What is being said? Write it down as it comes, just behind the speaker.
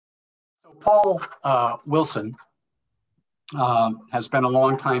Paul Wilson has been a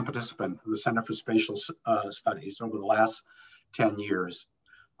longtime participant of the Center for Spatial Studies over the last 10 years.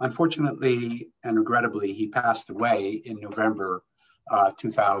 Unfortunately and regrettably, he passed away in November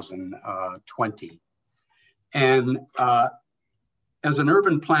 2020. And as an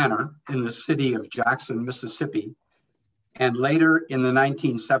urban planner in the city of Jackson, Mississippi, and later in the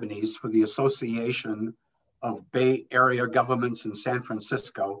 1970s for the Association of Bay Area Governments in San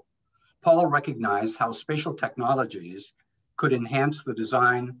Francisco, Paul recognized how spatial technologies could enhance the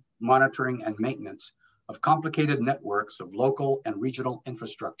design, monitoring, and maintenance of complicated networks of local and regional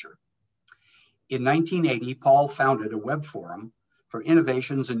infrastructure. In 1980, Paul founded a web forum for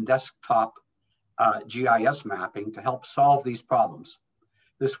innovations in desktop GIS mapping to help solve these problems.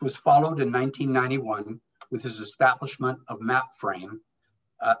 This was followed in 1991 with his establishment of MapFrame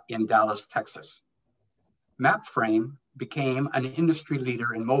in Dallas, Texas. MapFrame became an industry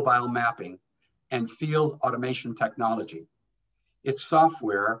leader in mobile mapping and field automation technology. Its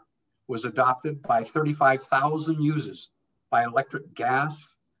software was adopted by 35,000 users by electric,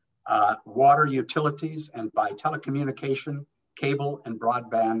 gas, water utilities, and by telecommunication, cable, and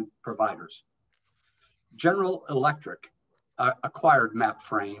broadband providers. General Electric acquired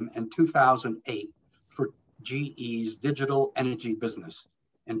MapFrame in 2008 for GE's digital energy business,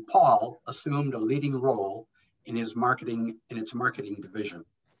 and Paul assumed a leading role in its marketing division.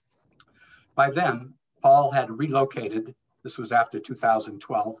 By then, Paul had relocated, this was after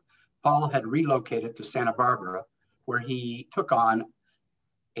 2012, Paul had relocated to Santa Barbara, where he took on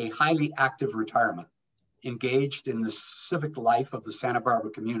a highly active retirement, engaged in the civic life of the Santa Barbara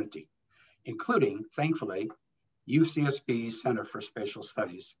community, including, thankfully, UCSB's Center for Spatial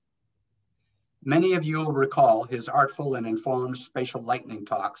Studies. Many of you will recall his artful and informed spatial lightning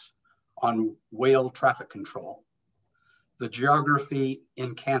talks on whale traffic control, the geography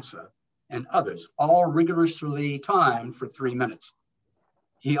in Cancer, and others, all rigorously timed for 3 minutes.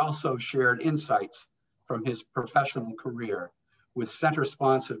 He also shared insights from his professional career with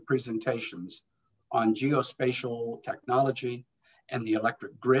center-sponsored presentations on geospatial technology and the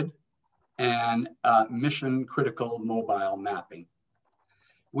electric grid and mission-critical mobile mapping.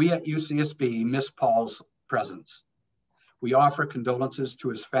 We at UCSB miss Paul's presence. We offer condolences to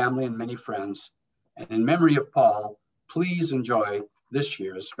his family and many friends. And in memory of Paul, please enjoy this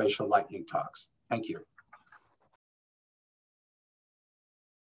year's Spatial Lightning Talks. Thank you.